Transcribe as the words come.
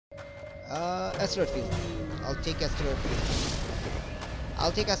Asteroid field. I'll take asteroid field.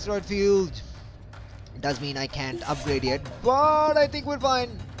 I'll take asteroid field. It does mean I can't upgrade yet, but I think we're fine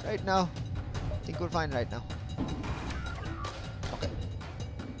right now. I think we're fine right now. Okay.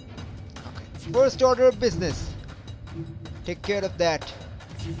 Okay. First order of business. Take care of that.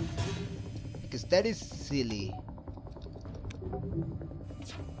 Because that is silly.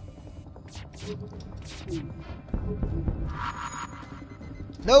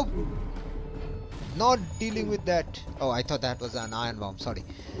 Nope. Not dealing with that. Oh, I thought that was an iron bomb. Sorry.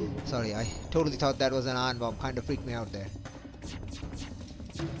 Sorry, I totally thought that was an iron bomb. Kind of freaked me out there.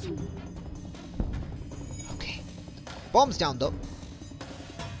 Okay. Bombs down though.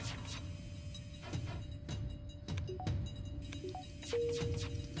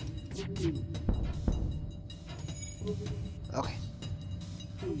 Okay.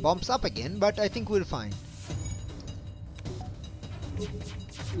 Bombs up again, but I think we're fine.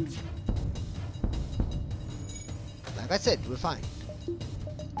 Like I said, we're fine.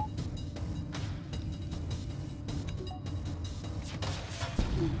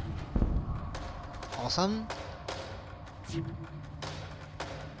 Awesome.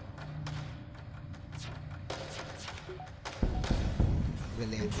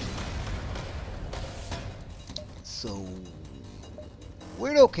 Brilliant. So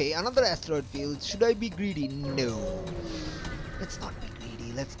we're okay. Another asteroid field. Should I be greedy? No. Let's not be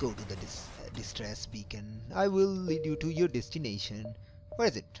greedy. Let's go to the distress beacon. I will lead you to your destination. Where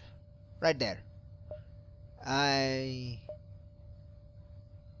is it? Right there.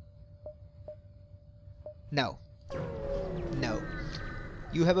 No. No.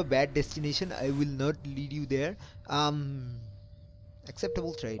 You have a bad destination. I will not lead you there.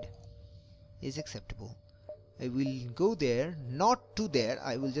 Acceptable trade is acceptable. I will go there, not to there.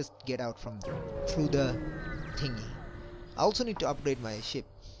 I will just get out from through the thingy. I also need to upgrade my ship.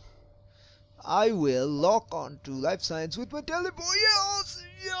 I will lock on to life science with my teleport. Yes,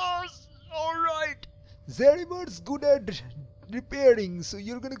 yes. All right. Zerimer's good at repairing, so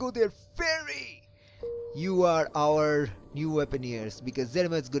you're gonna go there. Fairy, you are our new weaponeers because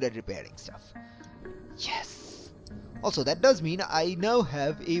Zerimer is good at repairing stuff. Yes. Also, that does mean I now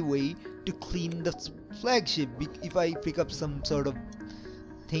have a way to clean the flagship if I pick up some sort of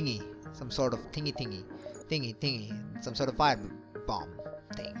thingy, some sort of thingy, some sort of fire bomb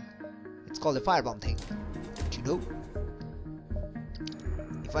thing. It's called a firebomb thing. Don't you know?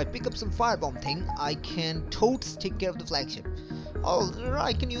 If I pick up some firebomb thing, I can totes take care of the flagship. Or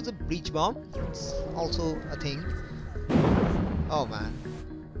I can use a breach bomb. It's also a thing. Oh man.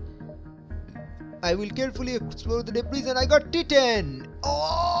 I will carefully explore the debris and I got Titan!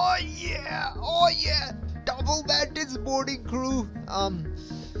 Oh yeah! Oh yeah! Double Mantis boarding crew!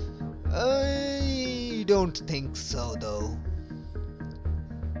 I don't think so though.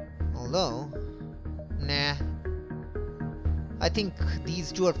 Although, nah. I think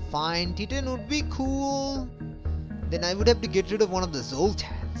these two are fine. Titan would be cool. Then I would have to get rid of one of the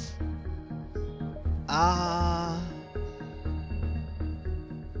Zoltans.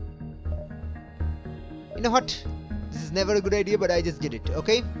 You know what? This is never a good idea, but I just did it,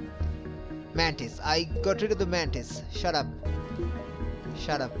 okay? Mantis. I got rid of the Mantis. Shut up.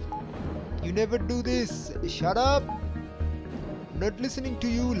 Shut up. You never do this. Shut up. I'm not listening to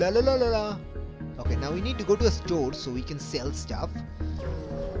you. La la la la la. Okay, now we need to go to a store so we can sell stuff.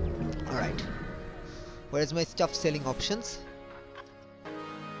 Alright. Where's my stuff selling options?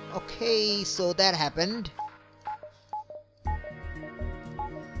 Okay, so that happened.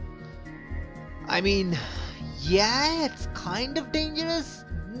 I mean, yeah, it's kind of dangerous.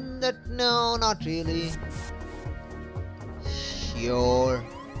 No, not really. Sure.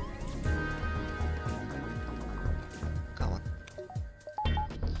 Come on.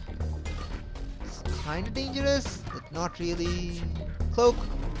 It's kind of dangerous, but not really. Cloak.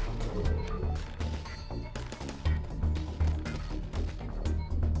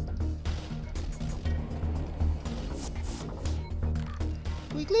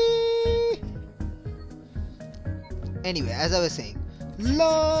 Quickly. Anyway, as I was saying,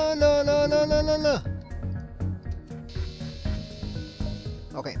 la la la la la la la.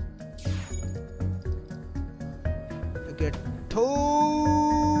 Okay. Look at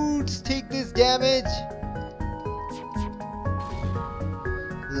toads take this damage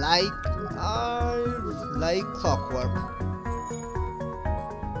like clockwork.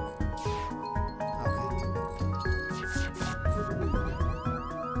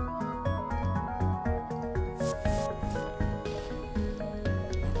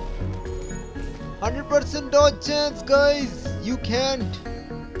 100% dodge chance, guys! You can't!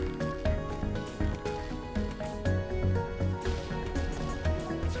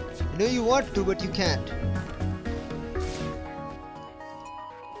 You know you want to, but you can't.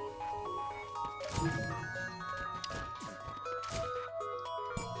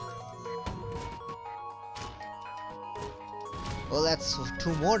 Well, that's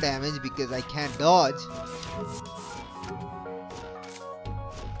 2 more damage because I can't dodge.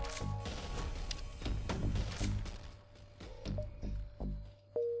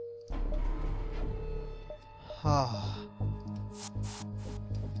 Oh,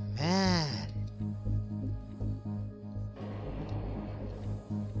 man.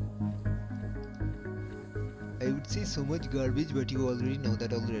 I would say so much garbage, but you already know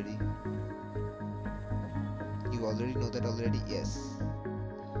that already. You already know that already, yes.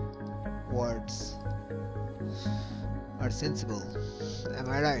 Words are sensible. Am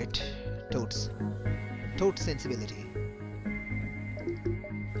I right? Totes. Totes sensibility.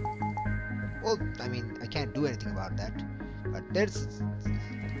 Well, I mean, I can't do anything about that. But there's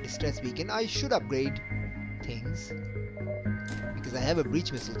distress beacon. I should upgrade things because I have a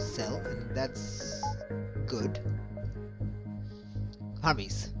breach missile to sell, and that's good.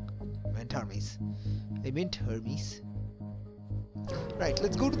 Hermes. I meant Hermes. Right,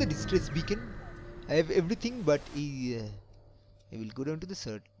 let's go to the distress beacon. I have everything, but I will go down to the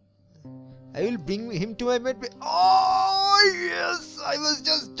third. I will bring him to my med bay. Oh yes, I was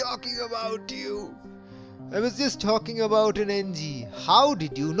just talking about you. I was just talking about an NG. How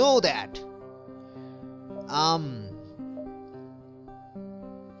did you know that?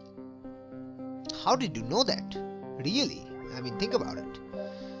 How did you know that? Really? I mean, think about it.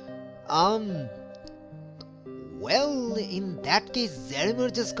 Well, in that case, Zerimer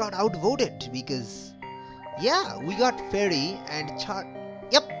just got outvoted because, yeah, we got Fairy and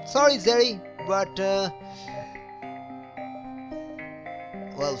Yep, sorry Zeri, but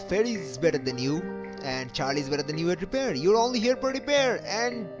well, Fairy's better than you, and Charlie's better than you at repair. You're only here for repair,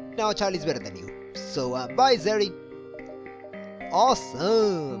 and now Charlie's better than you. So, bye Zeri.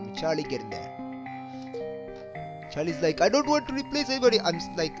 Awesome, Charlie, get in there. Charlie's like, I don't want to replace anybody. I'm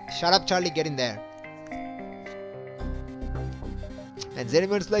like, shut up, Charlie, get in there. And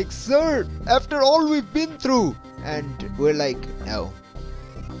Zerimer's like, sir, after all we've been through. And we're like, no.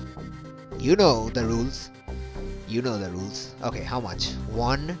 You know the rules. You know the rules. Okay, how much?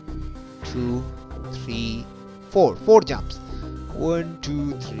 1, 2, 3, 4. 4 jumps. 1,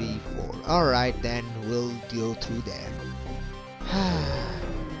 2, 3, 4. Alright, then we'll go through there.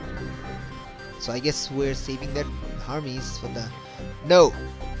 So I guess we're saving that Hermes for the... No!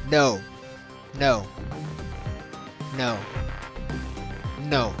 No! No! No!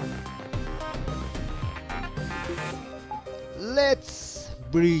 No! Let's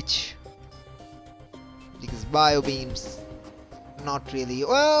breach. Because bio beams, not really,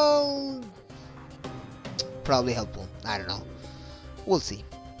 well, probably helpful. I don't know. We'll see.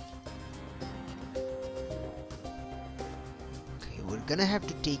 Okay, we're gonna have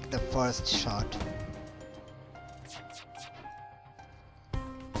to take the first shot.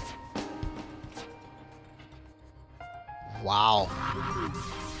 Wow.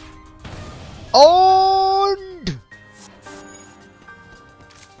 And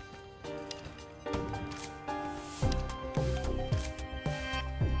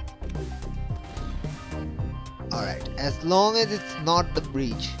alright, as long as it's not the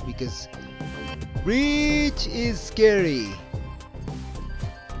breach, because breach is scary.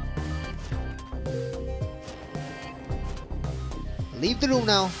 Leave the room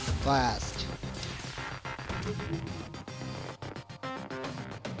now, fast.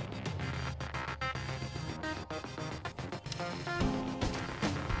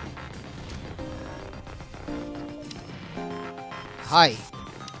 Hi.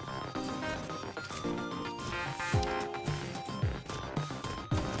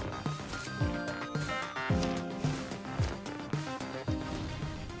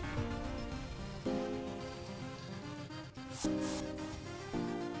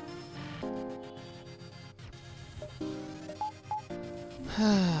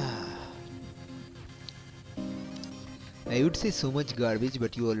 I would say so much garbage,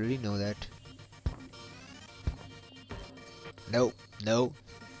 but you already know that. No, no.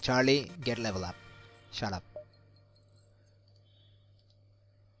 Charlie, get level up. Shut up.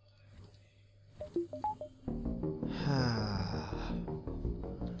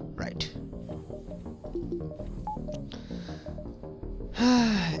 Right.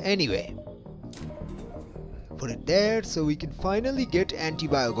 Anyway. Put it there so we can finally get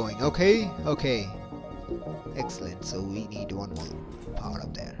antibio going. Okay? Okay. Excellent. So we need one more power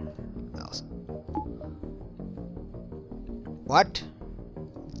up there. Awesome. What?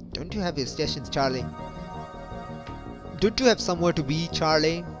 Don't you have your stations, Charlie? Don't you have somewhere to be,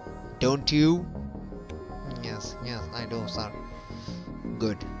 Charlie? Don't you? Yes, yes, I do, sir.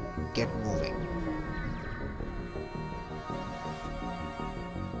 Good. Get moving.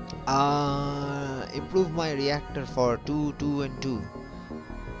 Improve my reactor for 2, 2 and 2.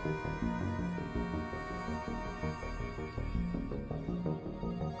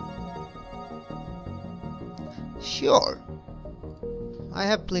 Sure. I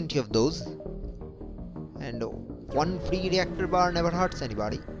have plenty of those. And one free reactor bar never hurts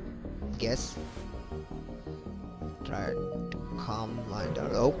anybody. Guess. Try to calm my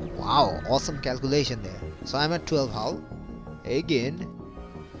daughter. Oh, wow. Awesome calculation there. So I'm at 12 hull. Again.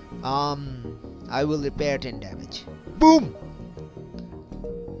 I will repair 10 damage. Boom!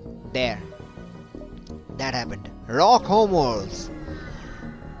 There. That happened. Rock homeworlds.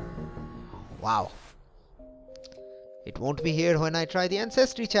 Wow. It won't be here when I try the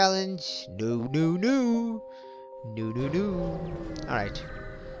ancestry challenge. No, no, no. No, no, no. Alright.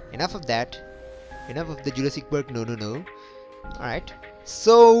 Enough of that. Enough of the Jurassic Park. No, no, no. Alright.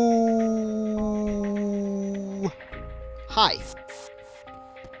 So... Hi.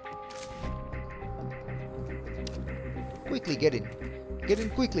 Quickly get in. Get in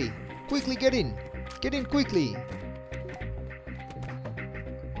quickly. Quickly get in. Get in quickly.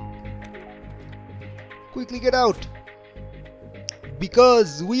 Quickly get out.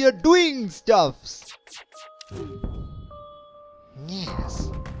 Because we are doing stuffs.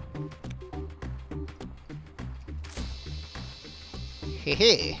 Yes.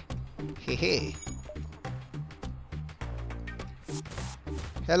 Hehe. Hehe.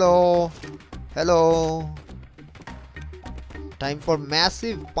 Hello. Hello. Time for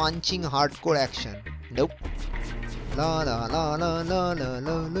massive punching hardcore action. Nope. La la la la la la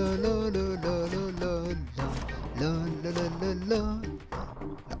la la la la la la la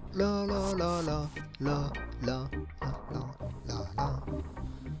la la la la la la la.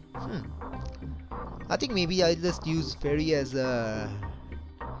 I think maybe I'll just use Fairy as a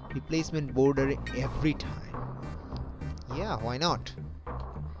replacement border every time. Yeah, why not?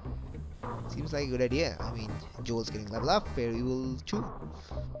 Seems like a good idea. I mean, Joel's getting level up, Fairy will too.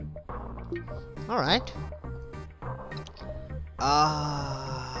 Alright.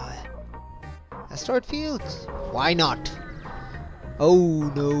 Asteroid fields? Why not? Oh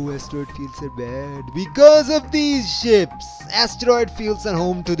no, asteroid fields are bad because of these ships. Asteroid fields are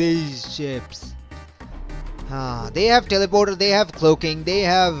home to these ships. They have teleporter, they have cloaking, they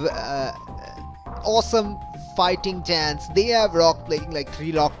have awesome fighting chance, they have rock plating, like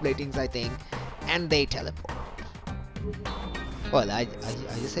 3 rock platings I think, and they teleport. Well, I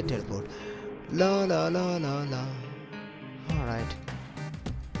just said teleport. La la la la la. Alright.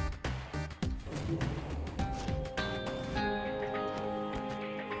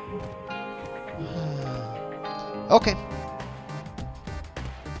 Okay.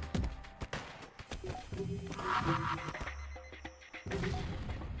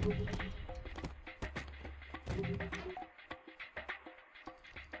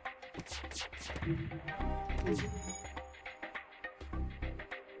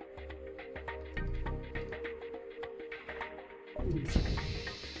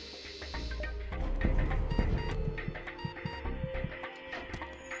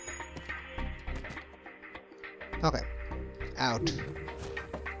 Okay. Out.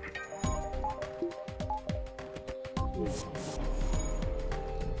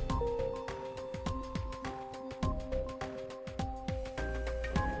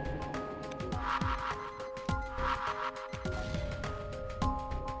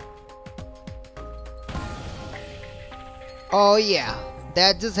 Oh yeah,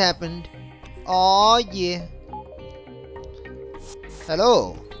 that just happened. Oh yeah.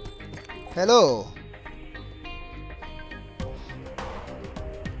 Hello. Hello.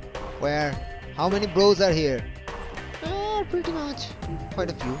 Where? How many bros are here? Pretty much.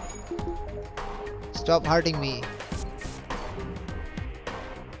 Quite a few. Stop hurting me.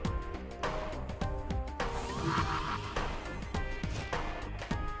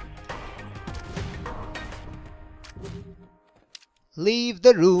 Leave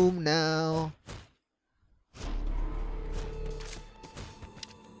the room now.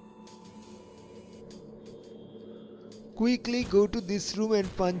 Quickly go to this room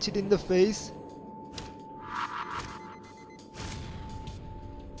and punch it in the face.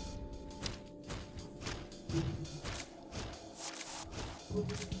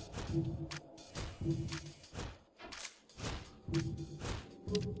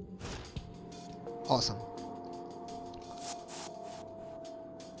 Awesome.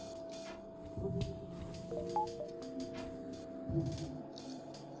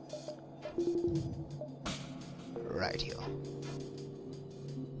 Right here.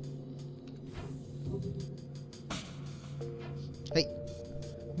 Hey,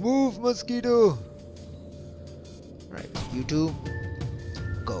 move, mosquito. Right, you two,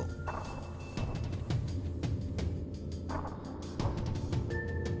 go.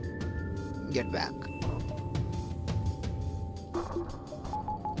 Get back.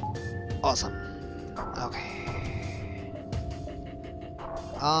 Awesome. Okay.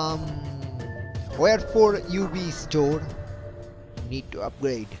 Where for you be stored? Need to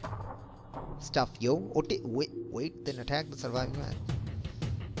upgrade stuff, yo. Wait, then attack the surviving man.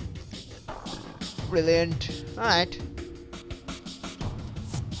 Brilliant. Alright.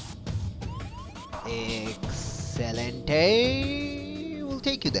 Excelente. We'll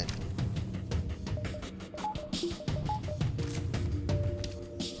take you then.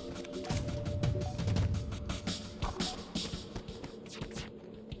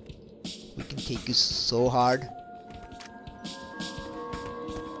 We can take you so hard.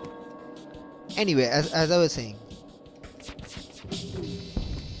 Anyway, as I was saying,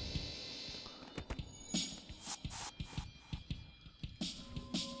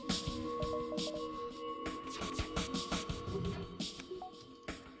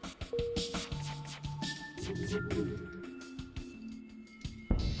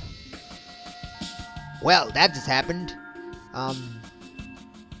 well, that just happened.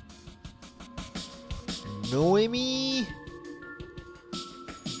 Noemi,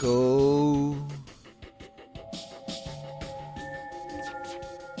 go.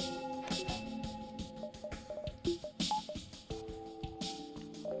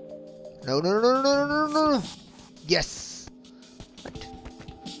 No. Yes. Right.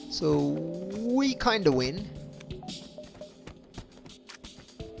 So we kind of win.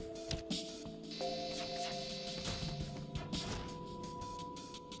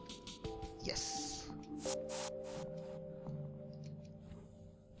 Yes.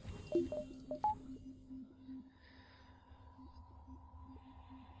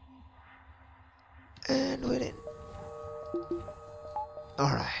 And we're in.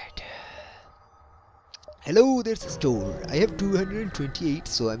 Alright. Hello, there's a store. I have 228,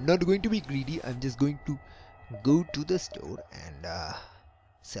 so I'm not going to be greedy. I'm just going to go to the store and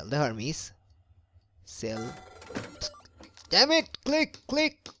sell the Hermes. Sell. Damn it! Click.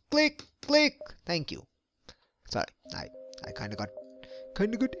 Thank you. Sorry, I kind of got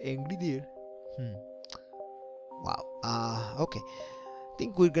angry there. Wow. Okay.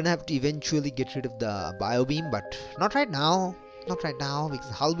 Think we're gonna have to eventually get rid of the bio beam, but not right now. Not right now, because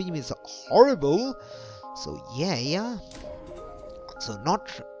hull beam is horrible. So yeah. So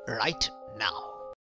not right now.